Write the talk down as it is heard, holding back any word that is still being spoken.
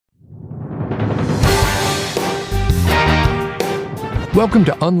Welcome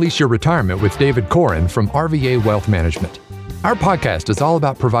to Unleash Your Retirement with David Corin from RVA Wealth Management. Our podcast is all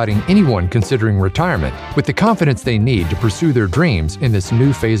about providing anyone considering retirement with the confidence they need to pursue their dreams in this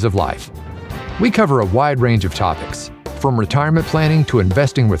new phase of life. We cover a wide range of topics, from retirement planning to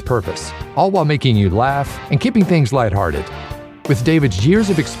investing with purpose, all while making you laugh and keeping things lighthearted. With David's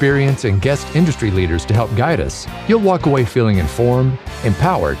years of experience and guest industry leaders to help guide us, you'll walk away feeling informed,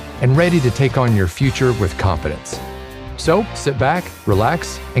 empowered, and ready to take on your future with confidence. So sit back,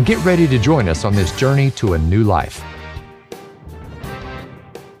 relax, and get ready to join us on this journey to a new life.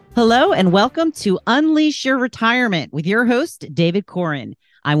 Hello, and welcome to Unleash Your Retirement with your host, David Corin.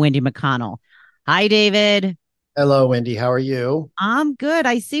 I'm Wendy McConnell. Hi, David. Hello, Wendy. How are you? I'm good.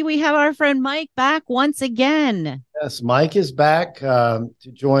 I see we have our friend Mike back once again. Yes, Mike is back to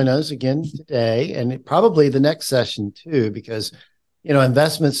join us again today, and probably the next session too, because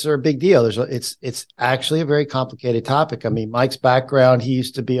investments are a big deal. It's actually a very complicated topic. I mean, Mike's background, he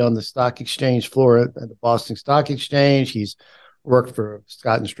used to be on the stock exchange floor at the Boston Stock Exchange. He's worked for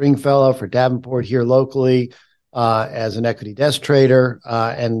Scott and Stringfellow, for Davenport here locally as an equity desk trader.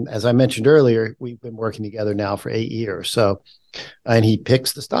 And as I mentioned earlier, we've been working together now for 8 years. So, and he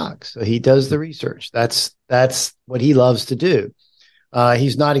picks the stocks. So he does the research. That's what he loves to do.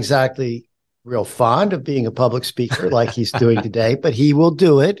 He's not exactly real fond of being a public speaker like he's doing today, but he will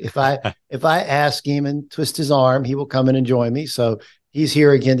do it. If I ask him and twist his arm, he will come in and join me. So he's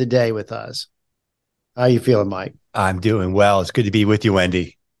here again today with us. How are you feeling, Mike? I'm doing well. It's good to be with you,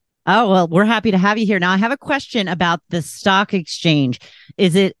 Wendy. Oh, well, we're happy to have you here. Now, I have a question about the stock exchange.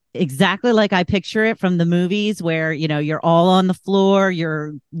 Is it exactly like I picture it from the movies where, you're all on the floor,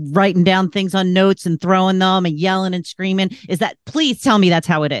 you're writing down things on notes and throwing them and yelling and screaming? Please tell me that's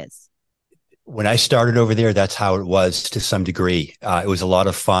how it is. When I started over there, that's how it was to some degree. It was a lot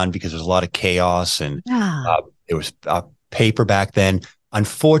of fun because there was a lot of chaos and it was paper back then.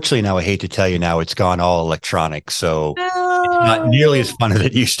 Unfortunately, now I hate to tell you now, it's gone all electronic. So it's not nearly as fun as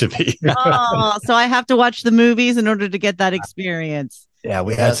it used to be. So I have to watch the movies in order to get that experience. Yeah,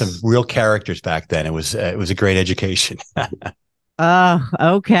 we had some real characters back then. It was a great education.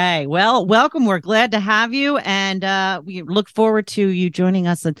 Okay. Well, welcome. We're glad to have you. And we look forward to you joining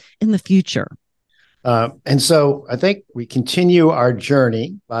us in the future. And so I think we continue our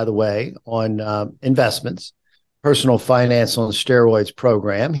journey, by the way, on investments, personal finance on steroids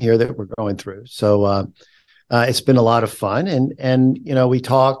program here that we're going through. So it's been a lot of fun. And we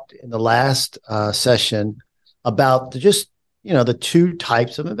talked in the last session about the two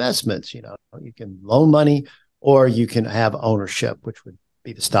types of investments. You can loan money or you can have ownership, which would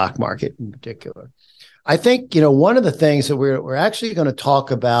be the stock market in particular. I think, one of the things that we're actually going to talk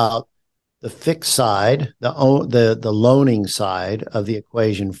about the fixed side, the loaning side of the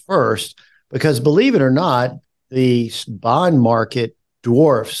equation first, because believe it or not, the bond market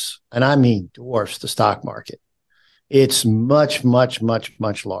dwarfs, and I mean dwarfs, the stock market. It's much, much, much,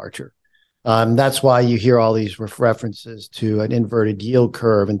 much larger. That's why you hear all these references to an inverted yield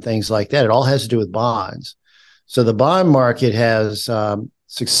curve and things like that. It all has to do with bonds. So the bond market has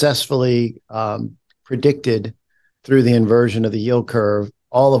successfully predicted through the inversion of the yield curve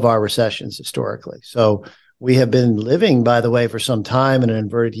all of our recessions historically. So we have been living, by the way, for some time in an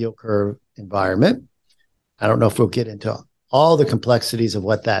inverted yield curve environment. I don't know if we'll get into all the complexities of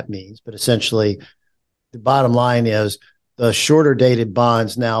what that means, but essentially the bottom line is the shorter dated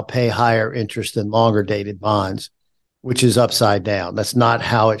bonds now pay higher interest than longer dated bonds, which is upside down. That's not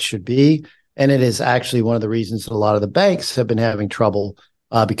how it should be. And it is actually one of the reasons that a lot of the banks have been having trouble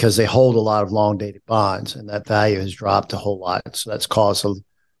because they hold a lot of long dated bonds and that value has dropped a whole lot. So that's caused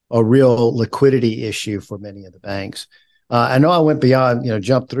a real liquidity issue for many of the banks. I know I went beyond,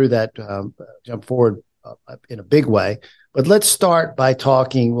 jump forward in a big way, but let's start by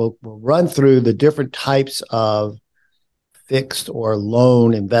talking. We'll run through the different types of fixed or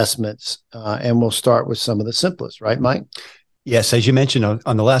loan investments, and we'll start with some of the simplest, right, Mike? Yes, as you mentioned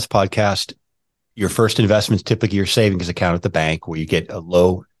on the last podcast, your first investment is typically your savings account at the bank where you get a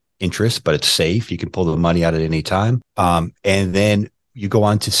low interest, but it's safe. You can pull the money out at any time. And then you go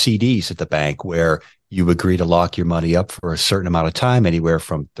on to CDs at the bank where you agree to lock your money up for a certain amount of time, anywhere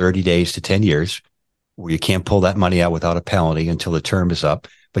from 30 days to 10 years, where you can't pull that money out without a penalty until the term is up.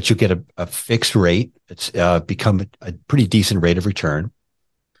 But you'll get a fixed rate. It's become a pretty decent rate of return.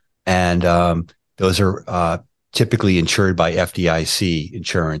 And those are typically insured by FDIC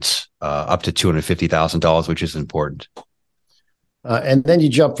insurance up to $250,000, which is important. And then you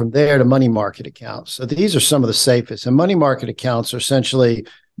jump from there to money market accounts. So these are some of the safest. And money market accounts are essentially,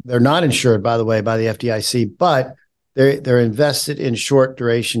 they're not insured, by the way, by the FDIC, but they're invested in short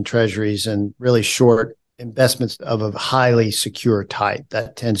duration treasuries and really short investments of a highly secure type.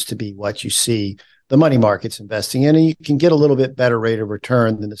 That tends to be what you see the money markets investing in, and you can get a little bit better rate of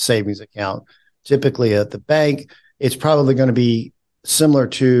return than the savings account. Typically at the bank, it's probably going to be similar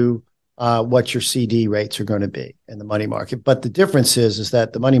to what your CD rates are going to be in the money market. But the difference is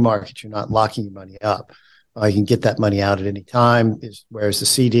that the money market, you're not locking your money up. You can get that money out at any time, whereas the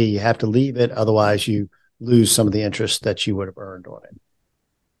CD, you have to leave it. Otherwise, you lose some of the interest that you would have earned on it.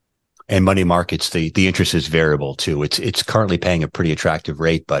 And money markets, the interest is variable too. It's currently paying a pretty attractive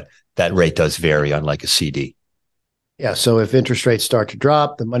rate, but that rate does vary, unlike a CD. Yeah. So if interest rates start to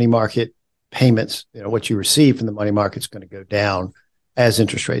drop, the money market payments, what you receive from the money market is going to go down as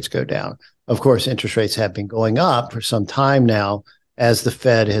interest rates go down. Of course, interest rates have been going up for some time now as the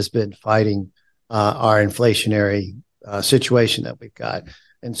Fed has been fighting our inflationary situation that we've got.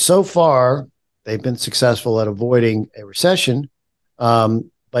 And so far, they've been successful at avoiding a recession.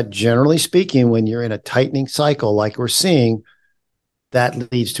 But generally speaking, when you're in a tightening cycle like we're seeing,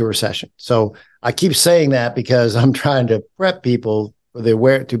 that leads to a recession. So I keep saying that because I'm trying to prep people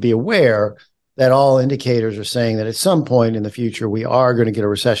to be aware that all indicators are saying that at some point in the future, we are going to get a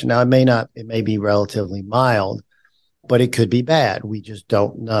recession. Now, it may be relatively mild, but it could be bad. We just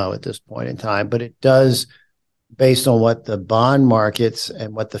don't know at this point in time. But it does, based on what the bond markets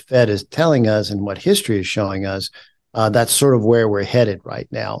and what the Fed is telling us and what history is showing us, that's sort of where we're headed right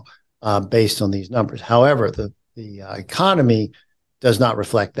now, based on these numbers. However, the economy does not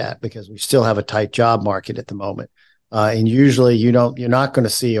reflect that because we still have a tight job market at the moment. And usually you're not going to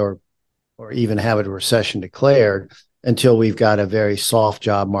see or even have a recession declared until we've got a very soft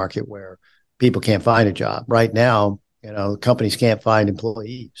job market where people can't find a job. Right now, companies can't find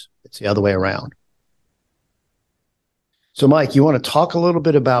employees. It's the other way around. So, Mike, you want to talk a little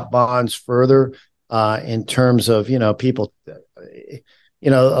bit about bonds further in terms of, people,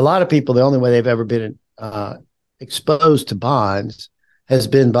 a lot of people, the only way they've ever been exposed to bonds has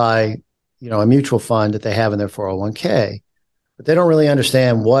been by, a mutual fund that they have in their 401k, but they don't really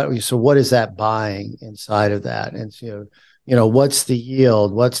understand what is that buying inside of that? And so, what's the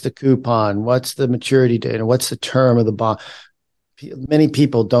yield? What's the coupon? What's the maturity date? And what's the term of the bond? Many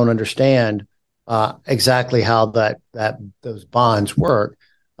people don't understand exactly how those bonds work.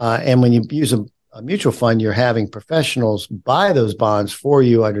 And when you use a mutual fund, you're having professionals buy those bonds for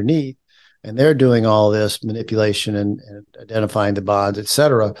you underneath, and they're doing all this manipulation and identifying the bonds, et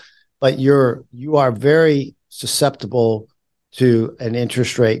cetera. But you are very susceptible to an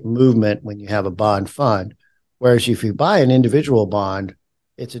interest rate movement when you have a bond fund. Whereas if you buy an individual bond,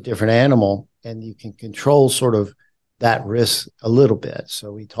 it's a different animal, and you can control sort of that risk a little bit.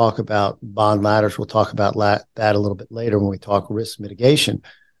 So we talk about bond ladders. We'll talk about that a little bit later when we talk risk mitigation.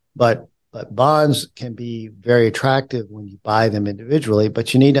 But bonds can be very attractive when you buy them individually,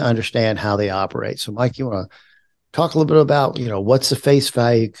 but you need to understand how they operate. So, Mike, you want to talk a little bit about, what's the face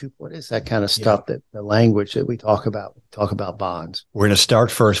value? What is that kind of stuff, that the language that we talk about bonds? We're going to start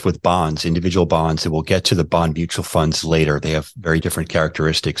first with bonds, individual bonds, and we'll get to the bond mutual funds later. They have very different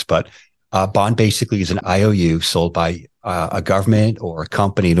characteristics, but bond basically is an IOU sold by a government or a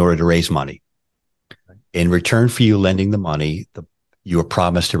company in order to raise money. In return for you lending the money, you are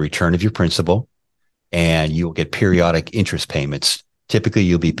promised a return of your principal, and you will get periodic interest payments. Typically,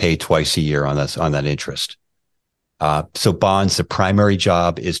 you'll be paid twice a year on that interest. So bonds, the primary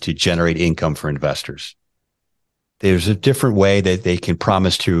job is to generate income for investors. There's a different way that they can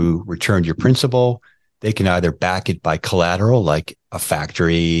promise to return your principal. They can either back it by collateral, like a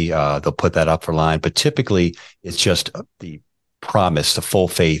factory. They'll put that up for line, but typically it's just the promise, the full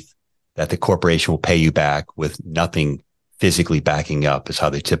faith that the corporation will pay you back with nothing physically backing up is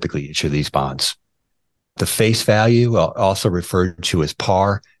how they typically issue these bonds. The face value, also referred to as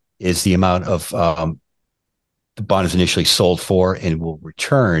par, is the amount of the bond is initially sold for and will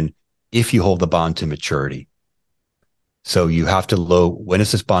return if you hold the bond to maturity. So you have to when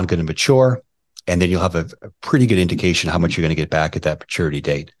is this bond going to mature? And then you'll have a pretty good indication how much you're going to get back at that maturity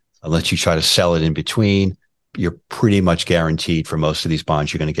date. Unless you try to sell it in between, you're pretty much guaranteed for most of these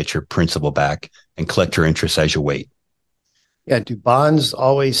bonds, you're going to get your principal back and collect your interest as you wait. Yeah. Do bonds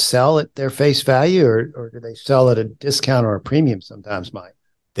always sell at their face value, or do they sell at a discount or a premium sometimes, Mike?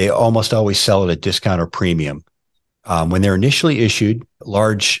 They almost always sell at a discount or premium. When they're initially issued,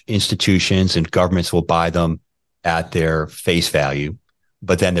 large institutions and governments will buy them at their face value,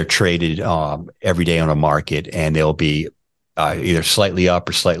 but then they're traded every day on a market, and they'll be either slightly up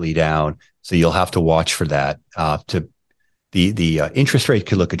or slightly down. So you'll have to watch for that. The interest rate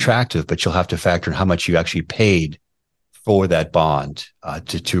could look attractive, but you'll have to factor in how much you actually paid for that bond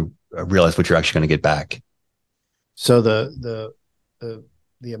to realize what you're actually going to get back. So the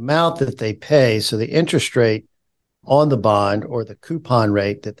the amount that they pay, so the interest rate on the bond or the coupon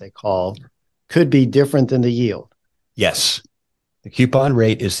rate that they call could be different than the yield. Yes. The coupon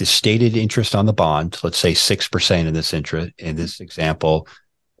rate is the stated interest on the bond. Let's say 6% in this example,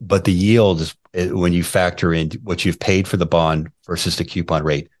 but the yield is when you factor in what you've paid for the bond versus the coupon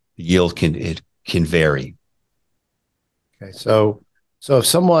rate, the yield can vary. Okay. So if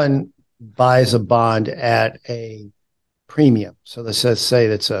someone buys a bond at a premium, so let's say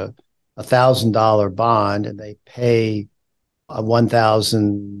that's a $1,000 bond and they pay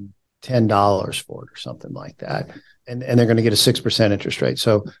 $1,010 for it or something like that. And they're going to get a 6% interest rate.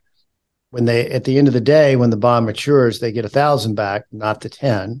 So when at the end of the day, when the bond matures, they get 1,000 back, not the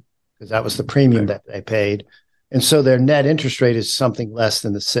 10, because that was the premium that they paid. And so their net interest rate is something less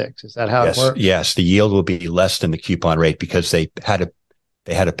than the 6. Is that how it works? Yes. The yield will be less than the coupon rate because they had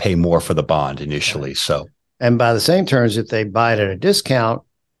to pay more for the bond initially. Right. So, and by the same terms, if they buy it at a discount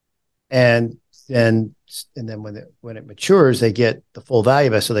and then when it matures, they get the full value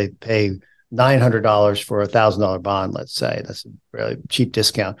of it. So they pay $900 for a $1,000 bond, let's say. That's a really cheap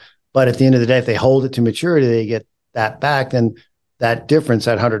discount. But at the end of the day, if they hold it to maturity, they get that back. Then that difference,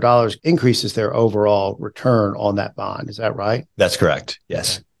 that $100, increases their overall return on that bond. Is that right? That's correct.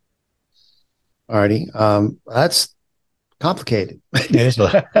 Yes. Okay. All righty. That's complicated.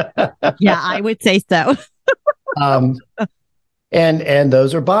 Yeah, I would say so. And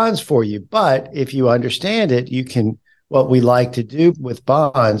those are bonds for you. But if you understand it, you can. What we like to do with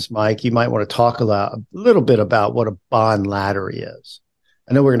bonds, Mike, you might want to talk a little bit about what a bond ladder is.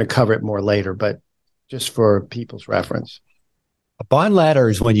 I know we're going to cover it more later, but just for people's reference. A bond ladder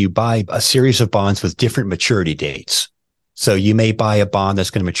is when you buy a series of bonds with different maturity dates. So you may buy a bond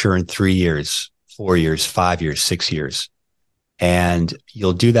that's going to mature in 3 years, 4 years, 5 years, 6 years. And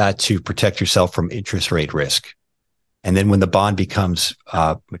you'll do that to protect yourself from interest rate risk. And then when the bond becomes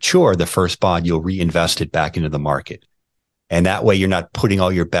mature, the first bond, you'll reinvest it back into the market. And that way you're not putting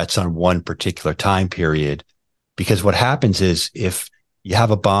all your bets on one particular time period, because what happens is if you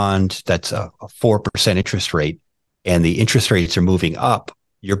have a bond that's a 4% interest rate and the interest rates are moving up,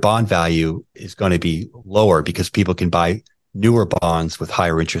 your bond value is going to be lower because people can buy newer bonds with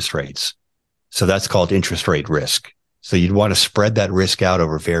higher interest rates. So that's called interest rate risk. So you'd want to spread that risk out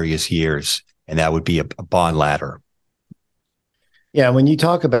over various years, and that would be a bond ladder. Yeah, when you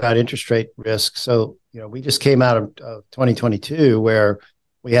talk about interest rate risk, so we just came out of 2022 where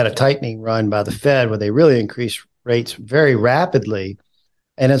we had a tightening run by the Fed where they really increased rates very rapidly.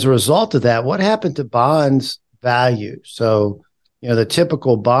 And as a result of that, what happened to bonds value? So, the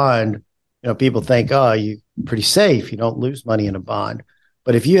typical bond, people think, oh, you're pretty safe. You don't lose money in a bond.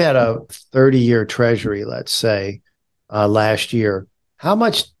 But if you had a 30-year treasury, let's say, last year, how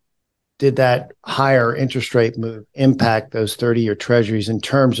much did that higher interest rate move impact those 30-year treasuries in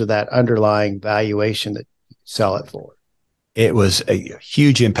terms of that underlying valuation that you sell it for? It was a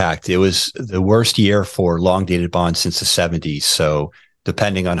huge impact. It was the worst year for long-dated bonds since the 70s. So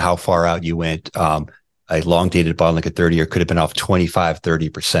depending on how far out you went, a long-dated bond like a 30-year could have been off 25,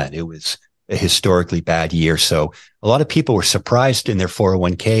 30%. It was a historically bad year. So a lot of people were surprised in their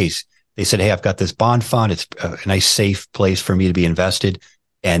 401ks. They said, hey, I've got this bond fund. It's a nice, safe place for me to be invested.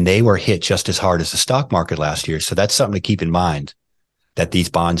 And they were hit just as hard as the stock market last year. So that's something to keep in mind, that these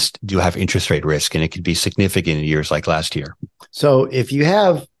bonds do have interest rate risk, and it could be significant in years like last year. So if you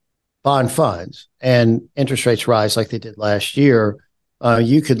have bond funds and interest rates rise like they did last year,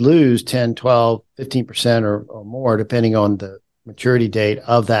 you could lose 10, 12, 15% or more, depending on the maturity date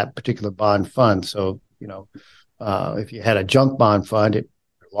of that particular bond fund. So, if you had a junk bond fund, it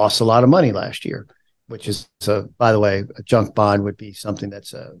lost a lot of money last year. Which is, by the way, a junk bond would be something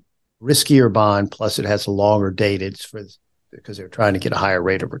that's a riskier bond, plus it has a longer date. It's because they're trying to get a higher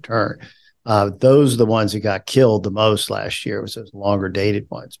rate of return. Those are the ones that got killed the most last year, was those longer dated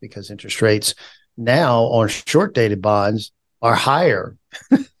ones, because interest rates now on short dated bonds are higher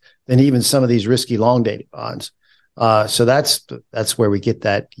than even some of these risky long dated bonds. So that's where we get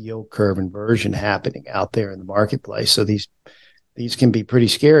that yield curve inversion happening out there in the marketplace. So these can be pretty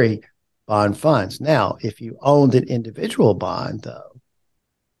scary bond funds. Now, if you owned an individual bond, though,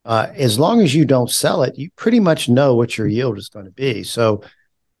 as long as you don't sell it, you pretty much know what your yield is going to be. So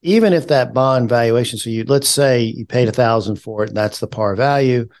even if that bond valuation, let's say you paid $1,000 for it, and that's the par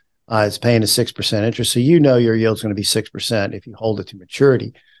value, it's paying a 6% interest. So your yield is going to be 6% if you hold it to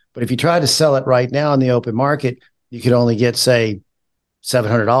maturity. But if you try to sell it right now in the open market, you could only get, say,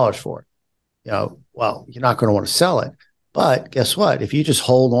 $700 for it. Well, you're not going to want to sell it. But guess what? If you just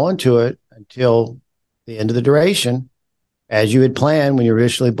hold on to it until the end of the duration, as you had planned when you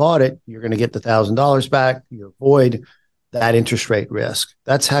originally bought it, you're going to get the $1,000 back. You avoid that interest rate risk.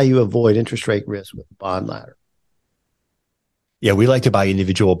 That's how you avoid interest rate risk with the bond ladder. Yeah, we like to buy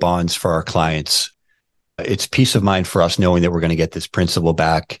individual bonds for our clients. It's peace of mind for us knowing that we're going to get this principal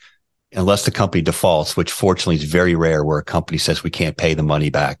back unless the company defaults, which fortunately is very rare where a company says we can't pay the money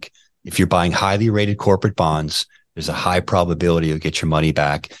back. If you're buying highly rated corporate bonds, there's a high probability you'll get your money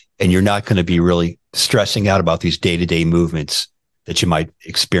back, and you're not going to be really stressing out about these day-to-day movements that you might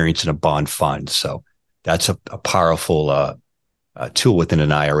experience in a bond fund. So that's a powerful tool within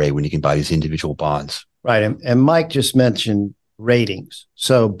an IRA when you can buy these individual bonds. Right. And Mike just mentioned ratings.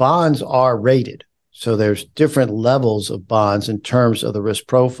 So bonds are rated. So there's different levels of bonds in terms of the risk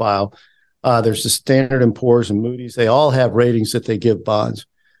profile. There's the Standard & Poor's and Moody's. They all have ratings that they give bonds.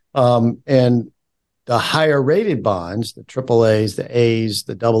 And the higher rated bonds, the AAAs, the A's,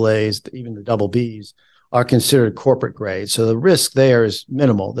 the AA's, even the BBs, are considered corporate grade. So the risk there is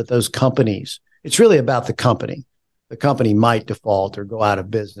minimal that those companies, it's really about the company. The company might default or go out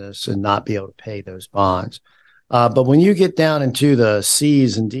of business and not be able to pay those bonds. But when you get down into the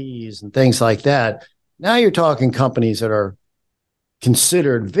C's and D's and things like that, now you're talking companies that are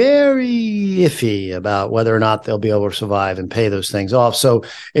considered very iffy about whether or not they'll be able to survive and pay those things off. So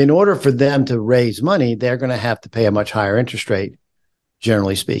in order for them to raise money, they're going to have to pay a much higher interest rate,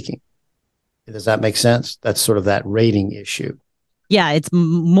 generally speaking. Does that make sense? That's sort of that rating issue. Yeah, it's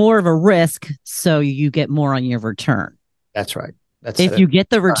more of a risk, so you get more on your return. That's right. That's if you get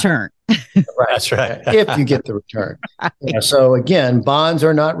the return. Right. That's right. If you get the return. Yeah, so again, bonds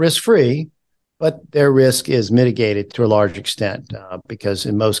are not risk-free, but their risk is mitigated to a large extent because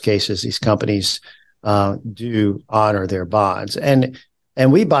in most cases, these companies do honor their bonds. And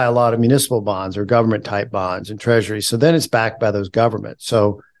we buy a lot of municipal bonds or government type bonds and treasuries. So then it's backed by those governments.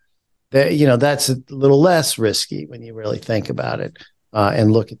 So that's a little less risky when you really think about it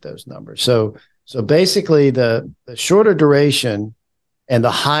and look at those numbers. So basically the shorter duration and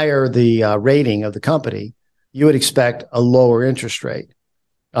the higher the rating of the company, you would expect a lower interest rate.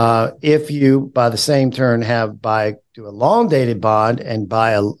 If you, by the same turn, do a long dated bond and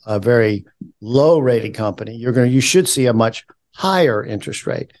buy a very low rated company, you should see a much higher interest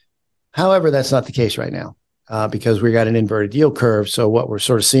rate. However, that's not the case right now because we got an inverted yield curve. So what we're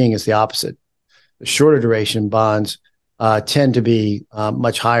sort of seeing is the opposite. The shorter duration bonds tend to be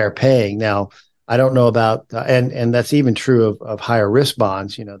much higher paying. Now, I don't know about, and that's even true of higher risk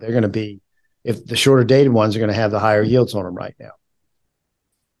bonds. They're going to be, if the shorter dated ones are going to have the higher yields on them right now,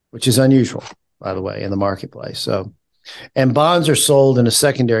 which is unusual, by the way, in the marketplace. So, and bonds are sold in a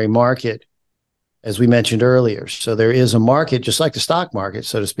secondary market, as we mentioned earlier. So there is a market, just like the stock market,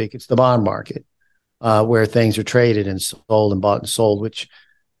 so to speak. It's the bond market where things are traded and sold and bought and sold, which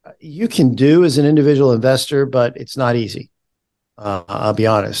you can do as an individual investor, but it's not easy. I'll be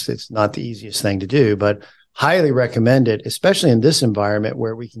honest, it's not the easiest thing to do, but highly recommended, especially in this environment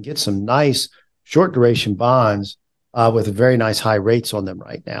where we can get some nice short duration bonds with very nice high rates on them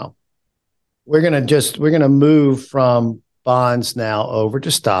right now. We're going to move from bonds now over to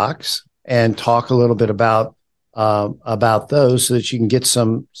stocks and talk a little bit about those so that you can get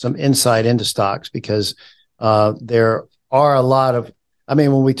some insight into stocks because there are a lot of,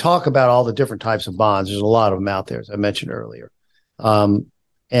 when we talk about all the different types of bonds, there's a lot of them out there, as I mentioned earlier.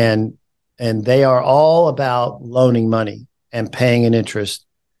 And they are all about loaning money and paying an interest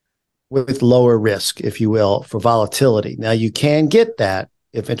with lower risk, if you will, for volatility. Now, you can get that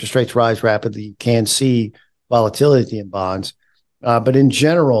if interest rates rise rapidly. You can see volatility in bonds. But in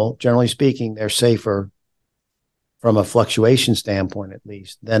generally speaking, they're safer from a fluctuation standpoint, at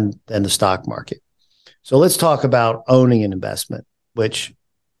least, than the stock market. So let's talk about owning an investment, which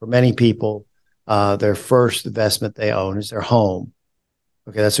for many people, their first investment they own is their home.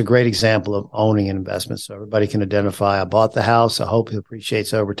 Okay, that's a great example of owning an investment. So everybody can identify, I bought the house, I hope it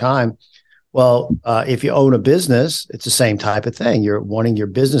appreciates over time. Well, if you own a business, it's the same type of thing. You're wanting your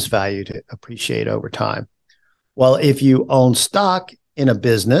business value to appreciate over time. Well, if you own stock in a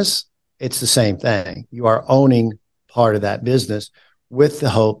business, it's the same thing. You are owning part of that business with the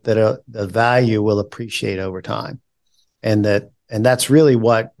hope that the value will appreciate over time. And that's really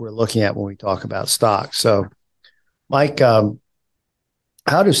what we're looking at when we talk about stocks. So, Mike,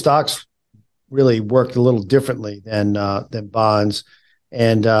 how do stocks really work a little differently than bonds,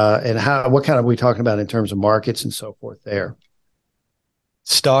 and what kind of are we talking about in terms of markets and so forth there?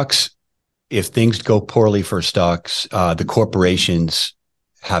 Stocks, if things go poorly for stocks, the corporations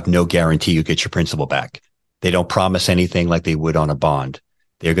have no guarantee you get your principal back. They don't promise anything like they would on a bond.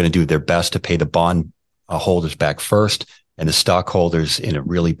 They're going to do their best to pay the bond holders back first, and the stockholders in a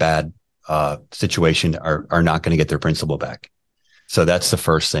really bad situation are not going to get their principal back. So that's the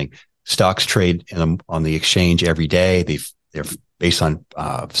first thing. stocks trade on the exchange every day. They're based on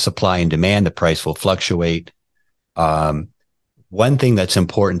supply and demand. The price will fluctuate. One thing that's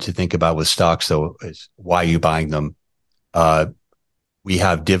important to think about with stocks, though, is why are you buying them? We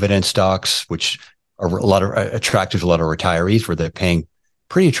have dividend stocks, which are attractive to a lot of retirees, where they're paying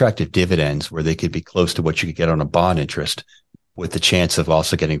pretty attractive dividends, where they could be close to what you could get on a bond interest, with the chance of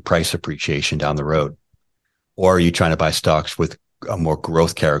also getting price appreciation down the road. Or are you trying to buy stocks with more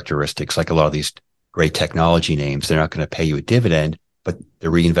growth characteristics, like a lot of these great technology names? They're not going to pay you a dividend, but they're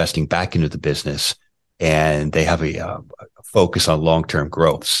reinvesting back into the business, and they have a focus on long-term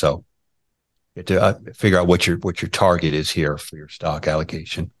growth. So you have to figure out what your target is here for your stock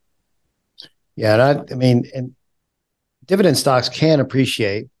allocation. Yeah, and dividend stocks can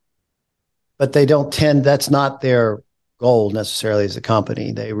appreciate, but they don't tend. That's not their goal necessarily as a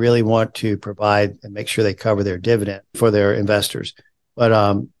company. They really want to provide and make sure they cover their dividend for their investors.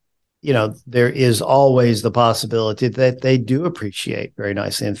 But there is always the possibility that they do appreciate very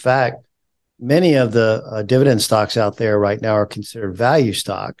nicely. In fact, many of the dividend stocks out there right now are considered value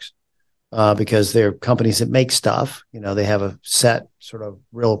stocks because they're companies that make stuff. They have a set sort of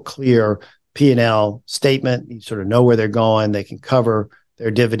real clear P&L statement. You sort of know where they're going. They can cover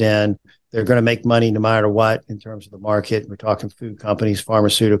their dividend. They're going to make money no matter what in terms of the market. We're talking food companies,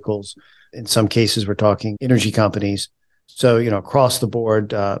 pharmaceuticals. In some cases, we're talking energy companies. So, across the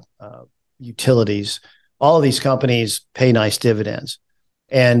board, utilities, all of these companies pay nice dividends.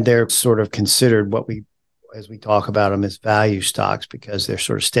 And they're sort of considered as we talk about them, as value stocks because they're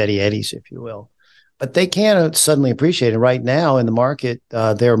sort of steady eddies, if you will. But they can suddenly appreciate. And right now in the market,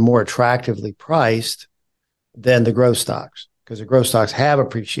 they're more attractively priced than the growth stocks because the growth stocks have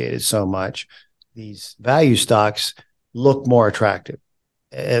appreciated so much. These value stocks look more attractive.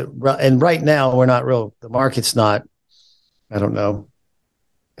 And right now, the market's not, I don't know,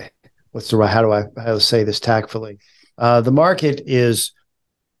 how do I say this tactfully? The market is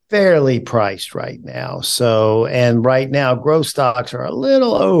fairly priced right now. And right now, growth stocks are a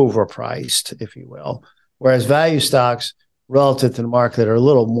little overpriced, if you will, whereas value stocks relative to the market are a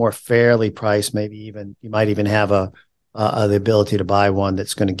little more fairly priced. Maybe even you might even have the ability to buy one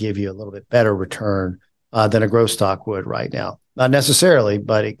that's going to give you a little bit better return than a growth stock would right now. Not necessarily,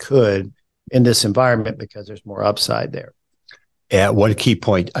 but it could in this environment because there's more upside there. Yeah, one key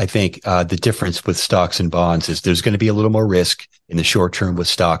point, I think the difference with stocks and bonds is there's going to be a little more risk in the short term with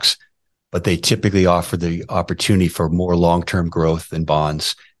stocks, but they typically offer the opportunity for more long-term growth than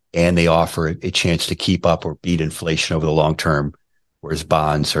bonds, and they offer a chance to keep up or beat inflation over the long term, whereas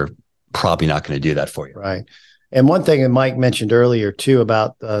bonds are probably not going to do that for you. Right. And one thing that Mike mentioned earlier too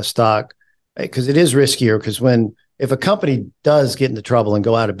about the stock, because it is riskier, because if a company does get into trouble and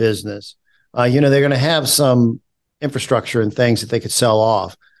go out of business, they're going to have some infrastructure and things that they could sell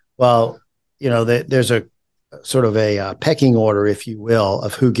off. Well, there's a sort of a pecking order, if you will,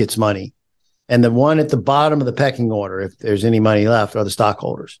 of who gets money. And the one at the bottom of the pecking order, if there's any money left, are the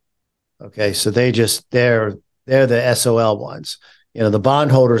stockholders. Okay. So they're the SOL ones. The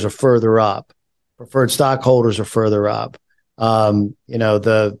bondholders are further up. Preferred stockholders are further up.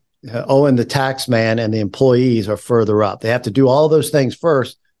 The tax man and the employees are further up. They have to do all those things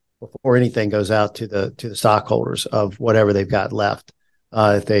first before anything goes out to the stockholders of whatever they've got left,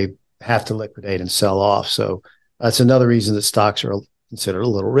 if they have to liquidate and sell off. So that's another reason that stocks are considered a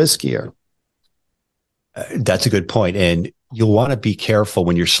little riskier. That's a good point. And you'll want to be careful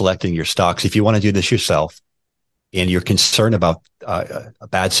when you're selecting your stocks. If you want to do this yourself and you're concerned about a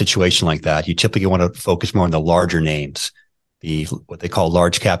bad situation like that, you typically want to focus more on the larger names, what they call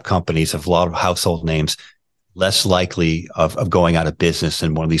large cap companies of a lot of household names, less likely of going out of business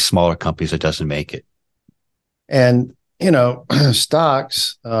than one of these smaller companies that doesn't make it. And,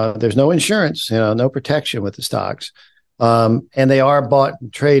 stocks, there's no insurance, no protection with the stocks. And they are bought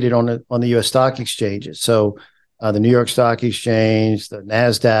and traded on the U.S. stock exchanges. So the New York Stock Exchange, the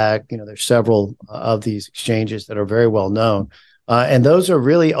NASDAQ, there's several of these exchanges that are very well known. And those are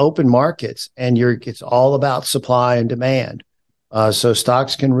really open markets, and it's all about supply and demand. So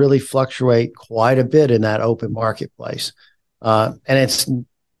stocks can really fluctuate quite a bit in that open marketplace. And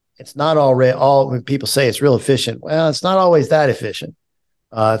it's not all when people say it's real efficient. Well, it's not always that efficient.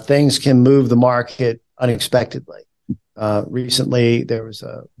 Things can move the market unexpectedly. Recently, there was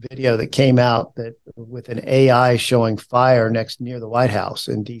a video that came out that with an AI showing fire near the White House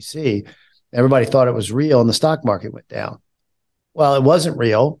in D.C. Everybody thought it was real, and the stock market went down. Well, it wasn't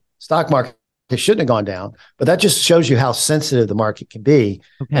real. Stock market shouldn't have gone down, but that just shows you how sensitive the market can be,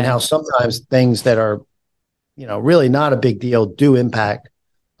 and how sometimes things that are, really not a big deal do impact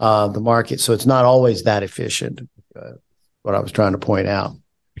the market. So it's not always that efficient. What I was trying to point out.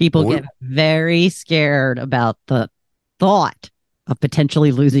 People get very scared about the thought of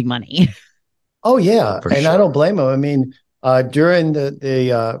potentially losing money. Oh, yeah. For And sure. I don't blame them. I mean, during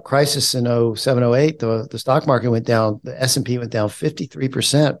the crisis in 07, 08, the stock market went down, the S&P went down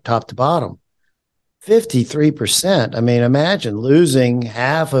 53% top to bottom. 53%. I mean, imagine losing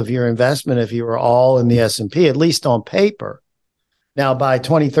half of your investment if you were all in the S&P, at least on paper. Now, by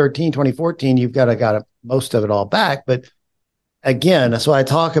 2013, 2014, you've got most of it all back. But again, that's what I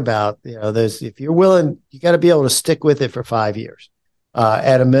talk about. If you're willing, you got to be able to stick with it for 5 years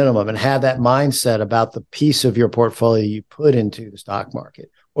at a minimum and have that mindset about the piece of your portfolio you put into the stock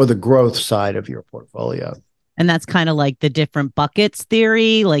market or the growth side of your portfolio. And that's kind of like the different buckets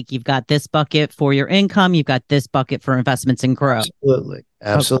theory. Like you've got this bucket for your income. You've got this bucket for investments and growth. Absolutely.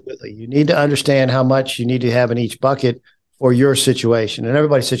 Absolutely. Okay. You need to understand how much you need to have in each bucket for your situation. And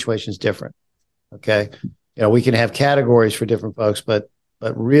everybody's situation is different. Okay. We can have categories for different folks, but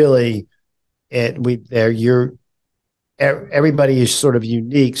really everybody is sort of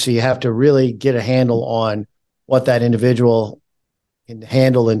unique. So you have to really get a handle on what that individual can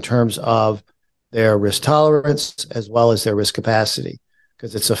handle in terms of their risk tolerance as well as their risk capacity,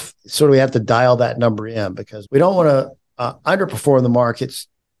 because we have to dial that number in, because we don't want to underperform the markets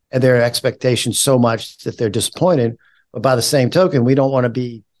and their expectations so much that they're disappointed. But by the same token, we don't want to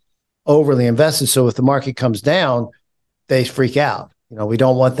be overly invested. So if the market comes down, they freak out. We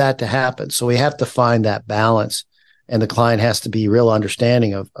don't want that to happen. So we have to find that balance, and the client has to be real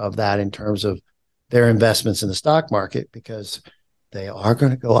understanding of that in terms of their investments in the stock market, because they are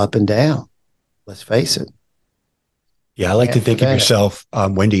going to go up and down. Let's face it. Yeah, I like to think of yourself,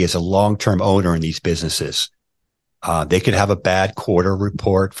 Wendy, as a long-term owner in these businesses. They could have a bad quarter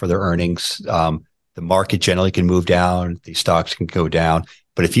report for their earnings. The market generally can move down. The stocks can go down.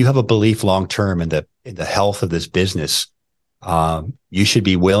 But if you have a belief long-term in the health of this business, you should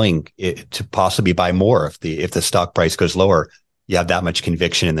be willing to possibly buy more if the stock price goes lower. You have that much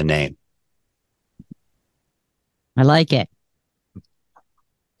conviction in the name. I like it.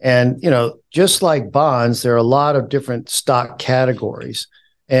 And, just like bonds, there are a lot of different stock categories.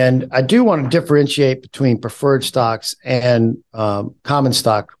 And I do want to differentiate between preferred stocks and common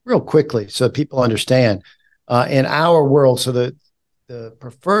stock real quickly so that people understand. In our world, so the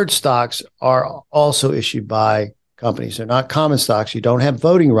preferred stocks are also issued by companies. They're not common stocks. You don't have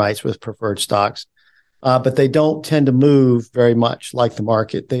voting rights with preferred stocks, but they don't tend to move very much like the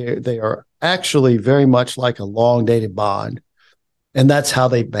market. They are actually very much like a long-dated bond. And that's how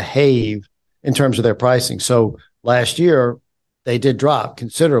they behave in terms of their pricing. So last year, they did drop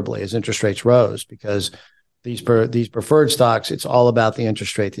considerably as interest rates rose, because these preferred stocks, it's all about the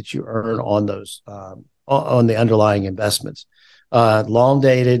interest rate that you earn on those on the underlying investments. Long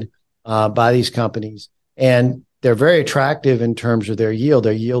dated by these companies, and they're very attractive in terms of their yield.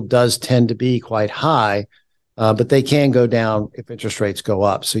 Their yield does tend to be quite high, but they can go down if interest rates go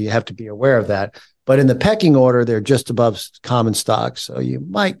up. So you have to be aware of that. But in the pecking order, they're just above common stocks. So you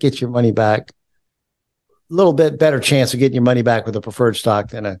might get your money back, a little bit better chance of getting your money back with a preferred stock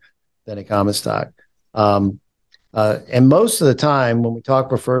than a common stock. And most of the time when we talk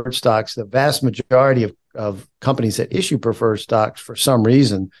preferred stocks, the vast majority of companies that issue preferred stocks, for some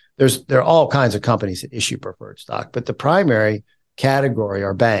reason, there are all kinds of companies that issue preferred stock, but the primary category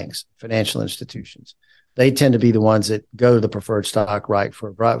are banks, financial institutions. They tend to be the ones that go to the preferred stock right for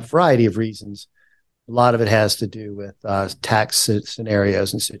a variety of reasons. A lot of it has to do with tax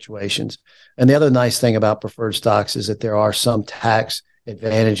scenarios and situations. And the other nice thing about preferred stocks is that there are some tax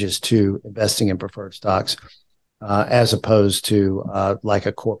advantages to investing in preferred stocks as opposed to like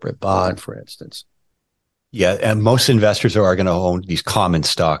a corporate bond, for instance. Yeah, and most investors are going to own these common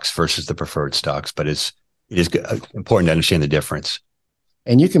stocks versus the preferred stocks, but it is important to understand the difference.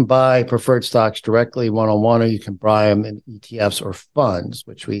 And you can buy preferred stocks directly one-on-one, or you can buy them in ETFs or funds,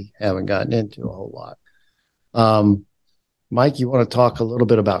 which we haven't gotten into a whole lot. Mike, you want to talk a little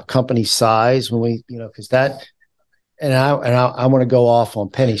bit about company size when we, because that, and I want to go off on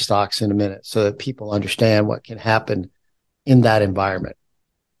penny stocks in a minute so that people understand what can happen in that environment.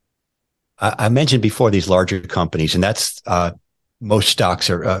 I mentioned before these larger companies, and that's most stocks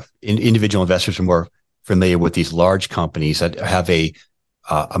are individual investors are more familiar with these large companies that have a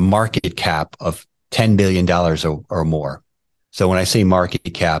market cap of $10 billion or more. So when I say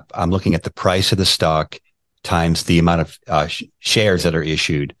market cap, I'm looking at the price of the stock times the amount of shares that are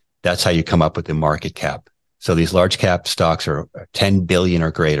issued. That's how you come up with the market cap. So these large cap stocks are 10 billion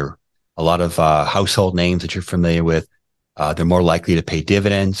or greater. A lot of household names that you're familiar with. They're more likely to pay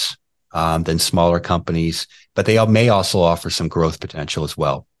dividends than smaller companies, but they may also offer some growth potential as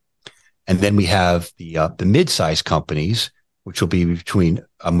well. And then we have the mid-sized companies, which will be between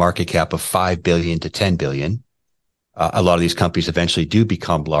a market cap of 5 billion to 10 billion. A lot of these companies eventually do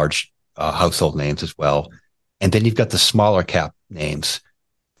become large household names as well. And then you've got the smaller cap names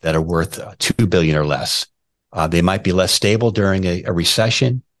that are worth 2 billion or less. They might be less stable during a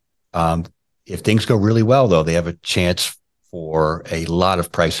recession. If things go really well, though, they have a chance for a lot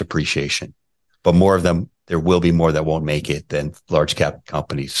of price appreciation. But more of them, there will be more that won't make it than large cap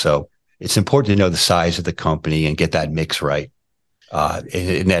companies. So it's important to know the size of the company and get that mix right.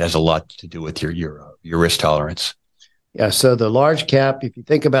 And that has a lot to do with your risk tolerance. Yeah. So the large cap, if you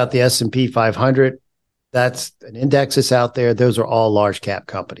think about the S&P 500, that's an index that's out there. Those are all large cap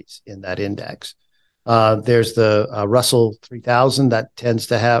companies in that index. There's the Russell 3000 that tends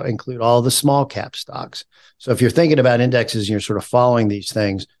to include all the small cap stocks. So if you're thinking about indexes and you're sort of following these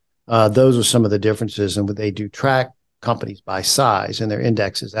things, those are some of the differences in what they do track companies by size and their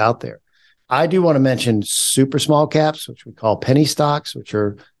indexes out there. I do want to mention super small caps, which we call penny stocks, which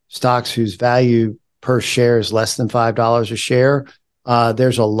are stocks whose value per share is less than $5 a share.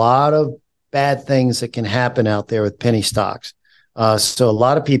 There's a lot of bad things that can happen out there with penny stocks. So a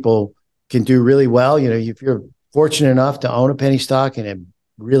lot of people can do really well. You know, if you're fortunate enough to own a penny stock and it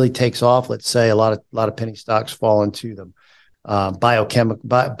really takes off, let's say a lot of penny stocks fall into the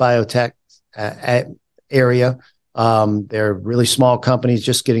biotech area. They're really small companies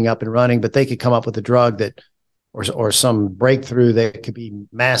just getting up and running, but they could come up with a drug that or some breakthrough that could be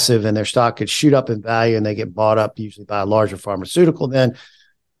massive and their stock could shoot up in value and they get bought up usually by a larger pharmaceutical then.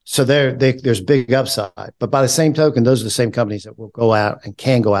 So there's big upside. But by the same token, those are the same companies that will go out and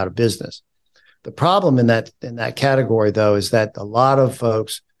can go out of business. The problem in that category, though, is that a lot of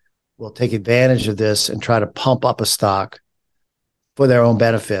folks will take advantage of this and try to pump up a stock for their own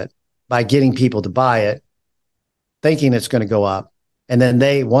benefit by getting people to buy it, thinking it's going to go up. And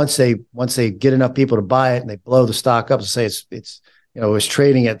then once they get enough people to buy it and they blow the stock up and say it's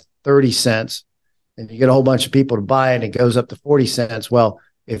trading at 30 cents and you get a whole bunch of people to buy it and it goes up to 40 cents. Well,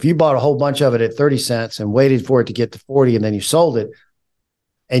 if you bought a whole bunch of it at 30 cents and waited for it to get to 40 and then you sold it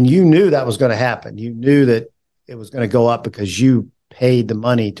and you knew that was going to happen, you knew that it was going to go up because you paid the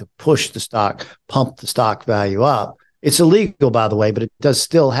money to push the stock, pump the stock value up. It's illegal, by the way, but it does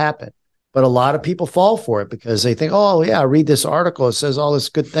still happen. But a lot of people fall for it because they think, oh, yeah, I read this article. It says all this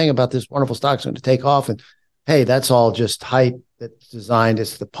good thing about this wonderful stock's going to take off. And hey, that's all just hype that's designed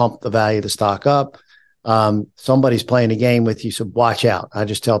to pump the value of the stock up. Somebody's playing a game with you, so watch out. I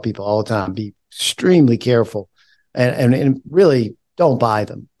just tell people all the time, be extremely careful and really don't buy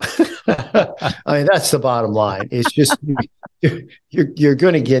them. I mean, that's the bottom line. It's just you're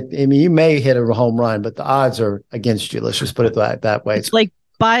going to get, I mean, you may hit a home run, but the odds are against you. Let's just put it that way. It's like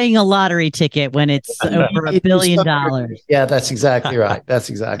buying a lottery ticket when it's over $1 billion. Yeah, that's exactly right. That's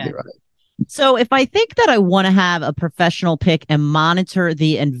exactly right. So if I think that I want to have a professional pick and monitor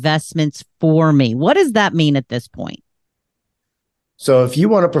the investments for me, what does that mean at this point? So if you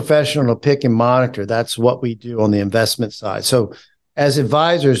want a professional to pick and monitor, that's what we do on the investment side. So as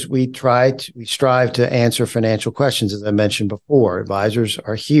advisors, we strive to answer financial questions. As I mentioned before, advisors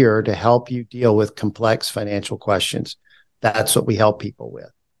are here to help you deal with complex financial questions. That's what we help people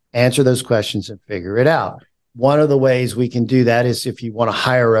with. Answer those questions and figure it out. One of the ways we can do that is if you want to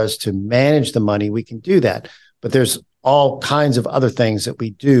hire us to manage the money, we can do that. But there's all kinds of other things that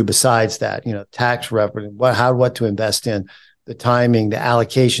we do besides that, tax revenue, what to invest in, the timing, the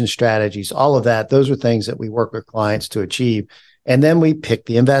allocation strategies, all of that. Those are things that we work with clients to achieve. And then we pick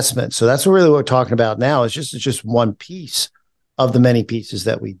the investment. So that's really what we're talking about now. It's just one piece of the many pieces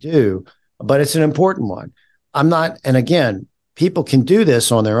that we do, but it's an important one. And again, people can do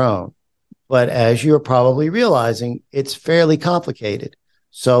this on their own. But as you're probably realizing, it's fairly complicated.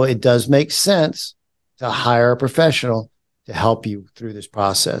 So it does make sense to hire a professional to help you through this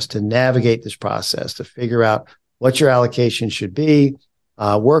process, to navigate this process, to figure out what your allocation should be,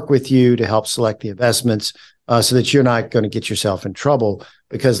 work with you to help select the investments so that you're not going to get yourself in trouble.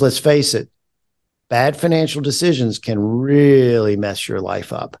 Because let's face it, bad financial decisions can really mess your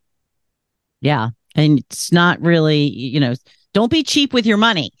life up. Yeah. And it's not really, don't be cheap with your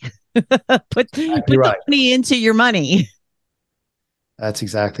money. Put the money into your money. That's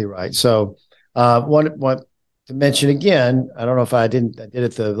exactly right. So want to mention again, I don't know if I did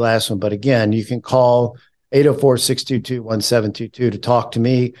it the last one, but again, you can call 804-622-1722 to talk to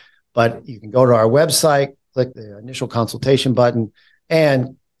me, but you can go to our website, click the initial consultation button,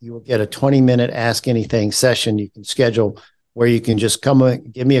 and you will get a 20-minute Ask Anything session you can schedule where you can just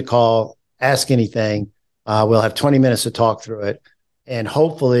give me a call, ask anything. We'll have 20 minutes to talk through it and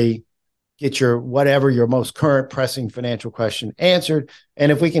hopefully get your most current pressing financial question answered.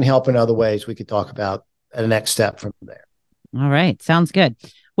 And if we can help in other ways, we could talk about a next step from there. All right. Sounds good.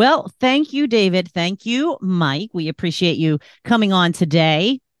 Well, thank you, David. Thank you, Mike. We appreciate you coming on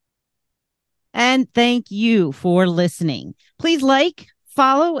today. And thank you for listening. Please like,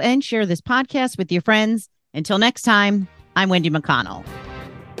 follow, and share this podcast with your friends. Until next time, I'm Wendy McConnell.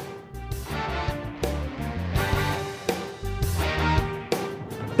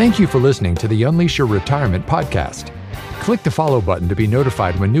 Thank you for listening to the Unleash Your Retirement podcast. Click the follow button to be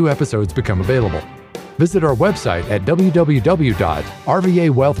notified when new episodes become available. Visit our website at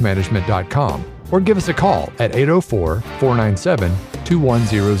www.rvawealthmanagement.com or give us a call at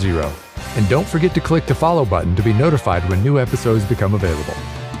 804-497-2100. And don't forget to click the follow button to be notified when new episodes become available.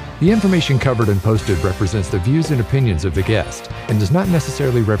 The information covered and posted represents the views and opinions of the guest and does not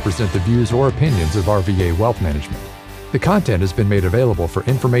necessarily represent the views or opinions of RVA Wealth Management. The content has been made available for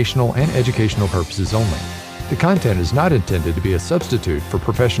informational and educational purposes only. The content is not intended to be a substitute for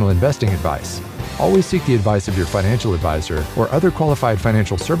professional investing advice. Always seek the advice of your financial advisor or other qualified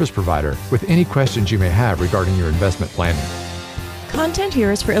financial service provider with any questions you may have regarding your investment planning. Content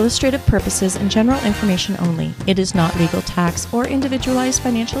here is for illustrative purposes and general information only. It is not legal, tax, or individualized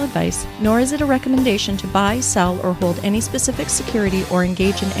financial advice, nor is it a recommendation to buy, sell, or hold any specific security or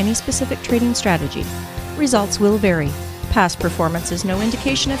engage in any specific trading strategy. Results will vary. Past performance is no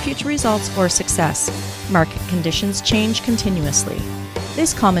indication of future results or success. Market conditions change continuously.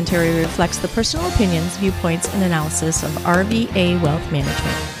 This commentary reflects the personal opinions, viewpoints, and analysis of RVA Wealth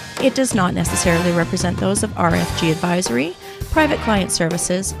Management. It does not necessarily represent those of RFG Advisory, Private Client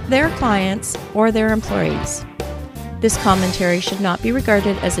Services, their clients, or their employees. This commentary should not be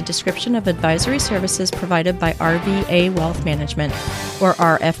regarded as a description of advisory services provided by RVA Wealth Management or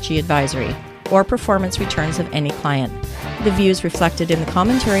RFG Advisory, or performance returns of any client. The views reflected in the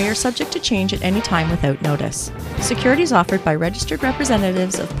commentary are subject to change at any time without notice. Securities offered by registered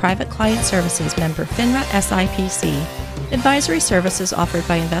representatives of Private Client Services member FINRA SIPC. Advisory services offered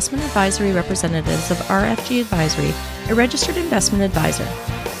by investment advisory representatives of RFG Advisory, a registered investment advisor.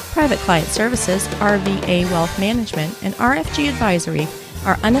 Private Client Services, RVA Wealth Management, and RFG Advisory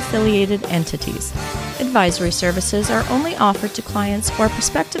are unaffiliated entities. Advisory services are only offered to clients or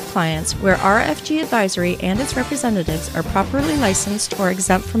prospective clients where RFG Advisory and its representatives are properly licensed or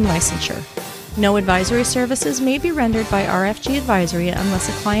exempt from licensure. No advisory services may be rendered by RFG Advisory unless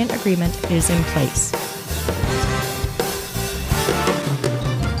a client agreement is in place.